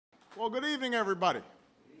Well, good evening, everybody.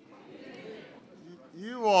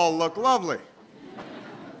 You all look lovely.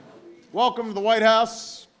 Welcome to the White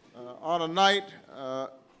House on a night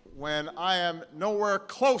when I am nowhere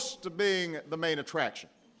close to being the main attraction.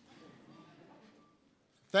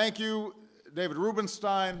 Thank you, David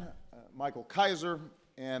Rubenstein, Michael Kaiser,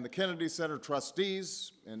 and the Kennedy Center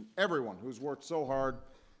trustees, and everyone who's worked so hard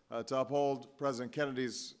to uphold President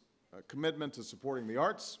Kennedy's commitment to supporting the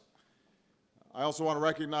arts. I also want to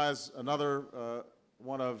recognize another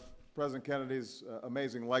one of President Kennedy's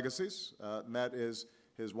amazing legacies, and that is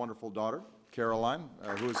his wonderful daughter, Caroline,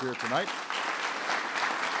 who is here tonight.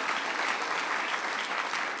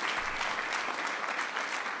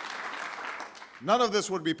 None of this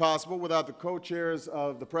would be possible without the co-chairs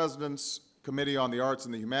of the President's Committee on the Arts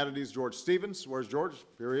and the Humanities, George Stevens. Where's George?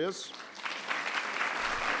 Here he is.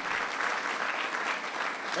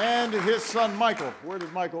 And his son, Michael. Where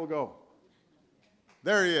did Michael go?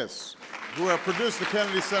 There he is, who have produced the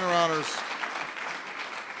Kennedy Center Honors.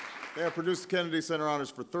 They have produced the Kennedy Center Honors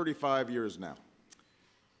for 35 years now.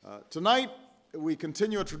 Tonight, we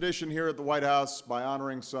continue a tradition here at the White House by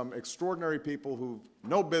honoring some extraordinary people who've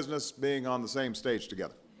no business being on the same stage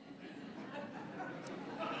together.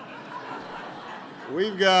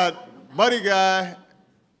 We've got Buddy Guy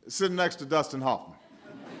sitting next to Dustin Hoffman.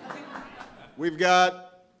 We've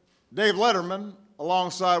got Dave Letterman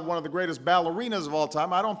alongside one of the greatest ballerinas of all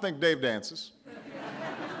time. I don't think Dave dances.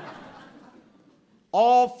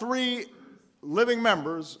 All three living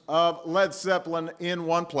members of Led Zeppelin in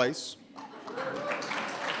one place.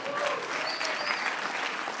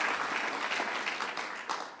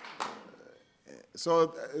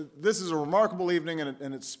 So this is a remarkable evening,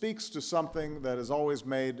 and it speaks to something that has always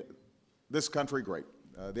made this country great.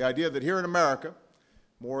 The idea that here in America,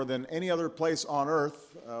 more than any other place on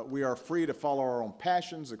earth, we are free to follow our own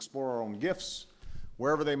passions, explore our own gifts,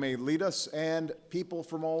 wherever they may lead us, and people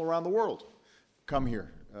from all around the world come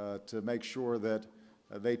here to make sure that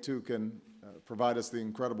they too can provide us the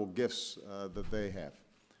incredible gifts that they have.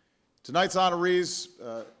 Tonight's honorees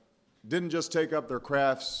didn't just take up their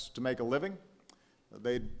crafts to make a living.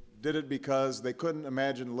 They did it because they couldn't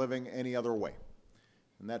imagine living any other way.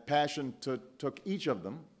 And that passion took each of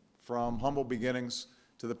them from humble beginnings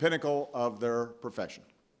to the pinnacle of their profession.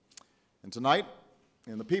 And tonight,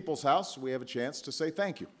 in the People's House, we have a chance to say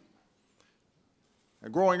thank you.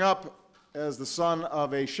 And growing up as the son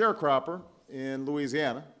of a sharecropper in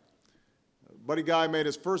Louisiana, Buddy Guy made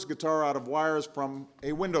his first guitar out of wires from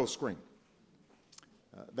a window screen.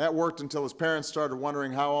 That worked until his parents started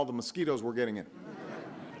wondering how all the mosquitoes were getting in.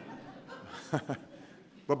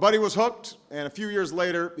 But Buddy was hooked, and a few years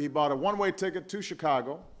later, he bought a one-way ticket to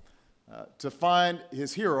Chicago to find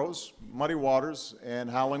his heroes, Muddy Waters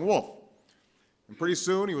and Howling Wolf. And pretty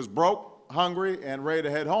soon, he was broke, hungry, and ready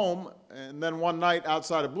to head home. And then one night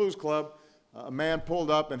outside a blues club, a man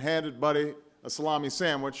pulled up and handed Buddy a salami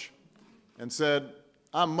sandwich and said,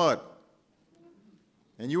 "I'm Mud,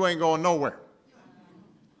 and you ain't going nowhere."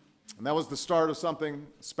 And that was the start of something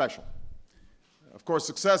special. Of course,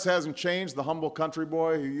 success hasn't changed the humble country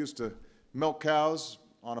boy who used to milk cows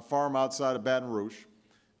on a farm outside of Baton Rouge.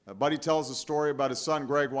 Buddy tells a story about his son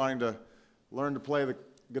Greg wanting to learn to play the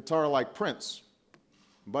guitar like Prince.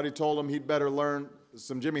 Buddy told him he'd better learn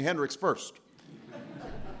some Jimi Hendrix first.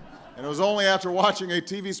 And it was only after watching a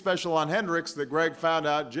TV special on Hendrix that Greg found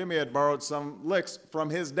out Jimmy had borrowed some licks from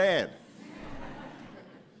his dad.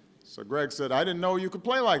 So Greg said, "I didn't know you could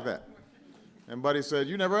play like that." And Buddy said,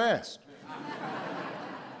 "You never asked."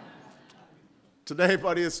 Today,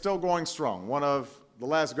 Buddy is still going strong, one of the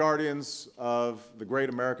last guardians of the great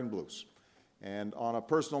American blues. And on a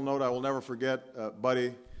personal note, I will never forget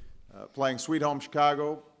Buddy playing Sweet Home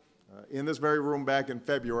Chicago in this very room back in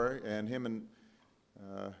February, and him and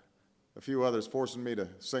a few others forcing me to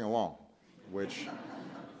sing along, which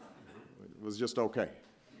was just okay.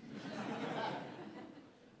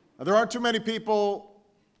 There aren't too many people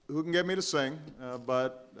who can get me to sing,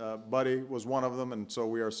 but Buddy was one of them, and so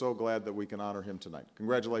we are so glad that we can honor him tonight.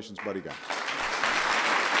 Congratulations, Buddy Guy.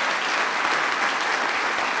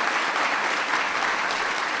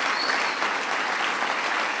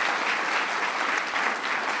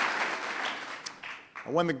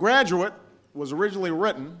 When The Graduate was originally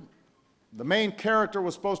written, the main character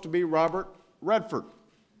was supposed to be Robert Redford,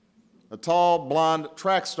 a tall, blonde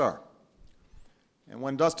track star. And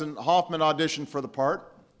when Dustin Hoffman auditioned for the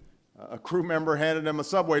part, a crew member handed him a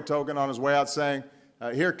subway token on his way out saying,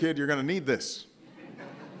 "Here, kid, you're going to need this."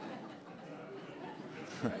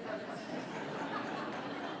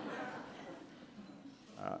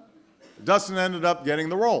 Dustin ended up getting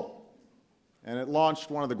the role, and it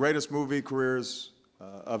launched one of the greatest movie careers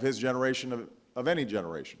of his generation, of any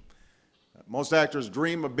generation. Most actors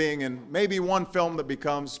dream of being in maybe one film that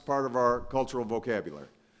becomes part of our cultural vocabulary.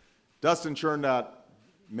 Dustin churned out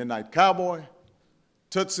Midnight Cowboy,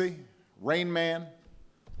 Tootsie, Rain Man,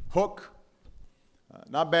 Hook.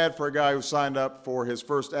 Not bad for a guy who signed up for his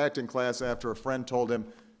first acting class after a friend told him,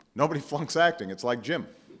 "Nobody flunks acting, it's like gym."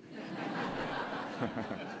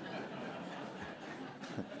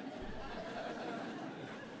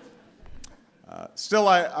 Still,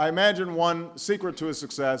 I imagine one secret to his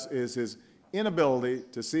success is his inability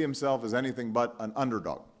to see himself as anything but an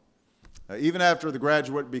underdog. Even after The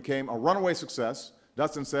Graduate became a runaway success,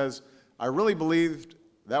 Dustin says, "I really believed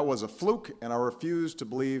that was a fluke, and I refused to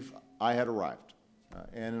believe I had arrived.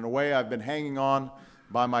 And in a way, I've been hanging on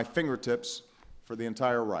by my fingertips for the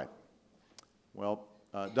entire ride." Well,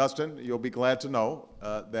 Dustin, you'll be glad to know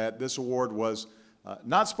that this award was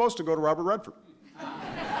not supposed to go to Robert Redford.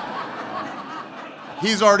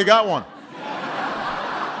 He's already got one.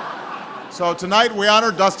 So tonight we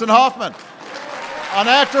honor Dustin Hoffman, an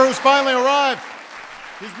actor who's finally arrived.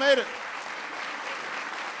 He's made it.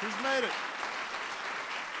 He's made it.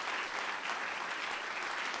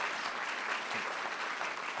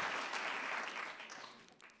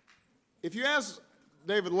 If you ask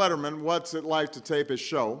David Letterman what's it like to tape his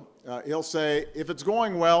show, he'll say, if it's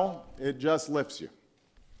going well, it just lifts you.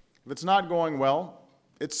 If it's not going well,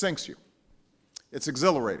 it sinks you. It's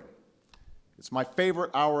exhilarating. It's my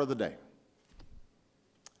favorite hour of the day.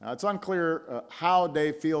 Now, it's unclear how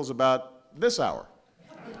Dave feels about this hour.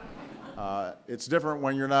 It's different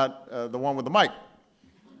when you're not the one with the mic,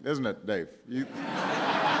 isn't it, Dave? You're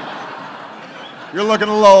looking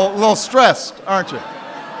a little stressed, aren't you?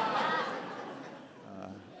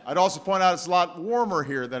 I'd also point out it's a lot warmer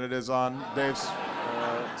here than it is on Dave's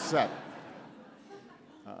set.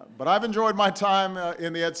 But I've enjoyed my time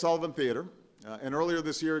in the Ed Sullivan Theater. And earlier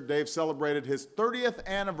this year, Dave celebrated his 30th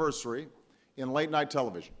anniversary in late-night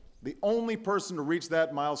television, the only person to reach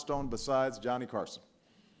that milestone besides Johnny Carson.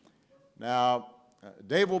 Now,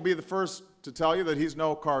 Dave will be the first to tell you that he's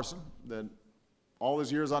no Carson, that all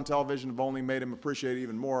his years on television have only made him appreciate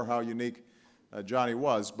even more how unique Johnny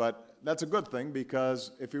was. But that's a good thing,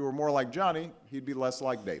 because if he were more like Johnny, he'd be less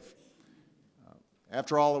like Dave.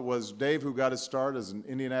 After all, it was Dave who got his start as an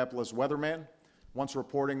Indianapolis weatherman, once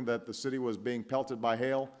reporting that the city was being pelted by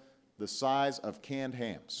hail the size of canned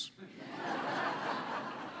hams.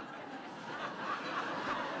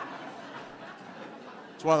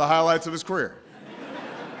 It's one of the highlights of his career.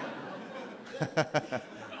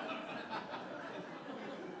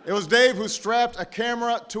 It was Dave who strapped a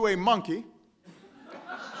camera to a monkey,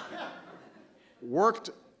 worked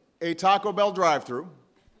a Taco Bell drive-thru,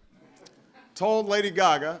 told Lady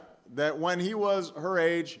Gaga that when he was her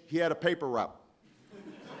age, he had a paper route.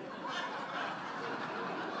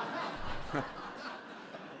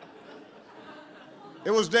 It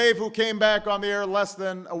was Dave who came back on the air less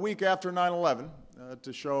than a week after 9/11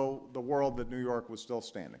 to show the world that New York was still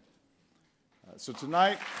standing. So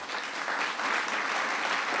tonight,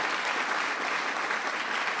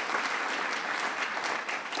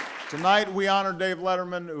 we honor Dave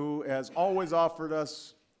Letterman, who has always offered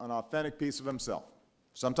us an authentic piece of himself.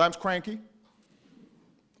 Sometimes cranky,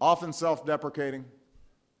 often self-deprecating,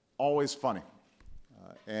 always funny.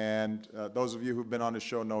 And those of you who've been on his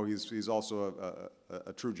show know he's also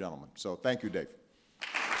a true gentleman. So thank you, Dave.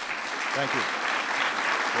 Thank you.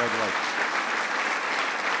 Congratulations.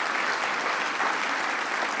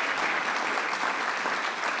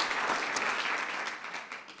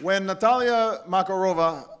 When Natalia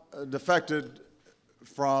Makarova defected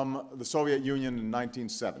from the Soviet Union in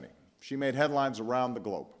 1970, she made headlines around the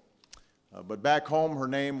globe. But back home, her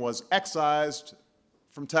name was excised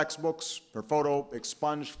from textbooks, her photo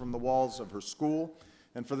expunged from the walls of her school,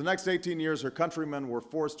 and for the next 18 years, her countrymen were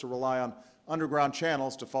forced to rely on underground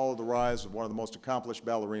channels to follow the rise of one of the most accomplished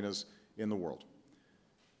ballerinas in the world.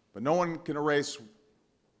 But no one can erase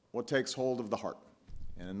what takes hold of the heart.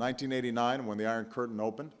 And in 1989, when the Iron Curtain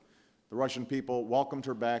opened, the Russian people welcomed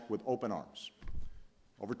her back with open arms.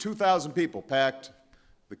 Over 2,000 people packed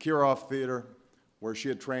the Kirov Theater, where she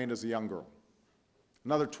had trained as a young girl.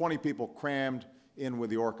 Another 20 people crammed in with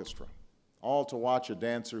the orchestra, all to watch a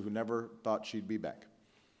dancer who never thought she'd be back.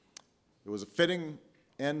 It was a fitting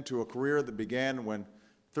end to a career that began when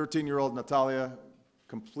 13-year-old Natalia,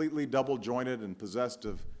 completely double-jointed and possessed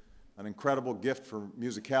of an incredible gift for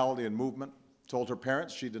musicality and movement, told her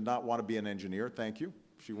parents she did not want to be an engineer, thank you.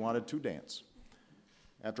 She wanted to dance.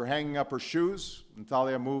 After hanging up her shoes,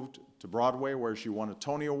 Natalia moved to Broadway, where she won a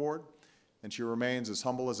Tony Award, and she remains as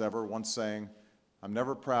humble as ever, once saying, "I'm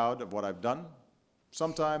never proud of what I've done.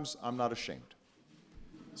 Sometimes I'm not ashamed."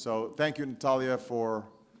 So thank you, Natalia, for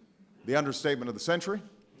the understatement of the century.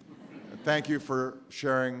 And thank you for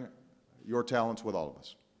sharing your talents with all of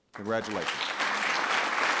us. Congratulations.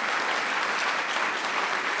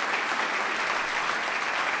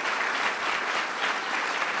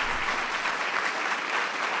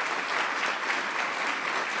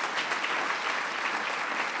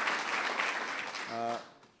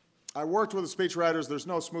 I worked with the speechwriters. There's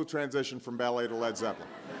no smooth transition from ballet to Led Zeppelin.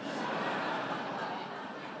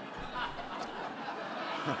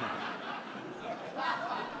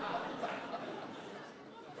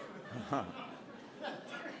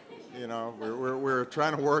 You know, we're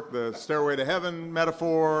trying to work the Stairway to Heaven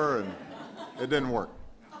metaphor, and it didn't work.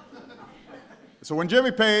 So when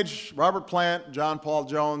Jimmy Page, Robert Plant, John Paul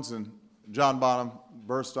Jones, and John Bonham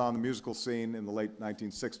burst on the musical scene in the late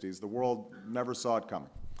 1960s, the world never saw it coming.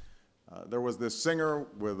 There was this singer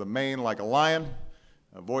with a mane like a lion,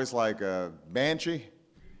 a voice like a banshee,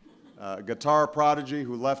 a guitar prodigy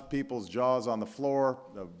who left people's jaws on the floor,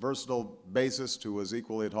 a versatile bassist who was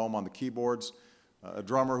equally at home on the keyboards, a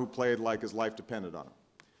drummer who played like his life depended on him.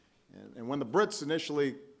 And when the Brits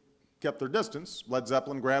initially kept their distance, Led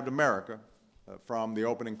Zeppelin grabbed America from the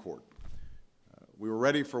opening chord. We were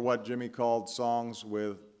ready for what Jimmy called songs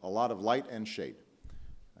with a lot of light and shade.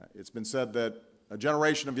 It's been said that a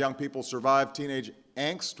generation of young people survived teenage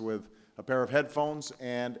angst with a pair of headphones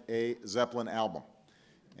and a Zeppelin album.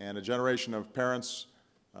 And a generation of parents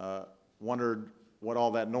wondered what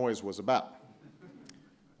all that noise was about.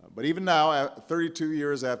 But even now, 32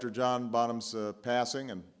 years after John Bonham's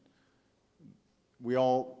passing, and we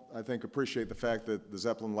all, I think, appreciate the fact that the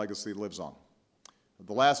Zeppelin legacy lives on.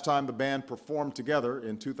 The last time the band performed together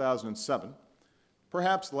in 2007,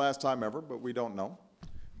 perhaps the last time ever, but we don't know,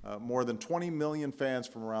 more than 20 million fans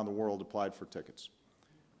from around the world applied for tickets.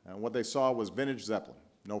 And what they saw was vintage Zeppelin.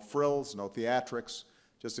 No frills, no theatrics,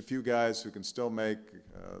 just a few guys who can still make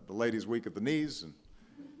the ladies weak at the knees and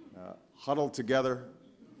huddled together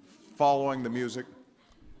following the music.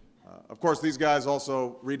 Of course, these guys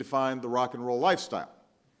also redefined the rock and roll lifestyle.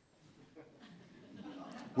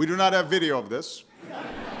 We do not have video of this,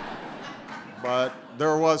 but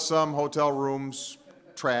there was some hotel rooms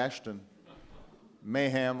trashed and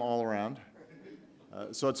mayhem all around.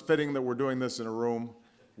 So it's fitting that we're doing this in a room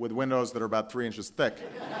with windows that are about 3 inches thick.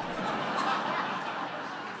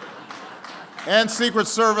 And Secret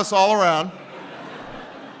Service all around.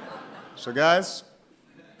 So guys,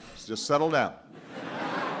 just settle down.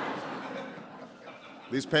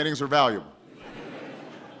 These paintings are valuable.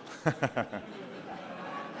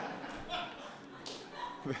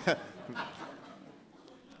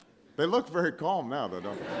 They look very calm now, though,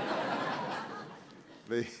 don't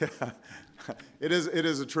they? It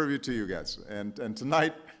is a tribute to you guys. And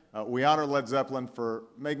tonight, we honor Led Zeppelin for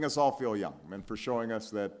making us all feel young and for showing us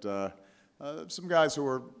that some guys who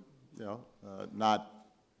are, not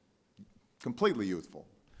completely youthful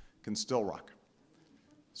can still rock.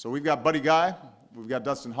 So we've got Buddy Guy, we've got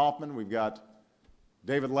Dustin Hoffman, we've got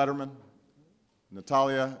David Letterman,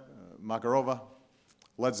 Natalia Makarova,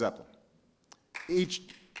 Led Zeppelin. There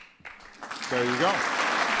you go.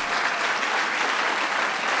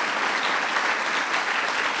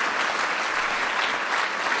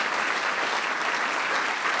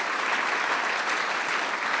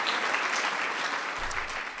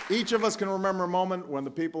 Each of us can remember a moment when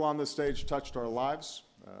the people on this stage touched our lives.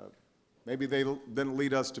 Maybe they didn't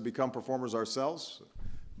lead us to become performers ourselves,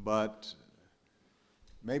 but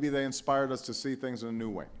maybe they inspired us to see things in a new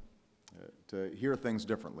way, to hear things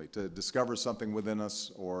differently, to discover something within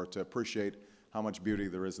us, or to appreciate how much beauty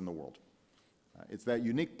there is in the world. It's that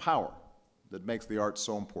unique power that makes the arts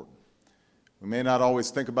so important. We may not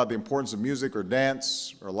always think about the importance of music or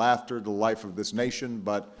dance or laughter to the life of this nation,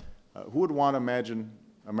 but who would want to imagine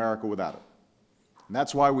America without it? And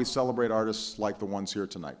that's why we celebrate artists like the ones here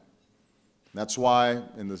tonight. That's why,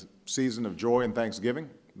 in the season of joy and Thanksgiving,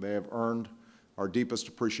 they have earned our deepest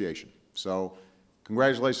appreciation. So,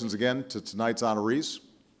 congratulations again to tonight's honorees.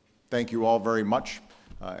 Thank you all very much,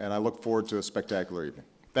 and I look forward to a spectacular evening.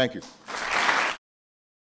 Thank you.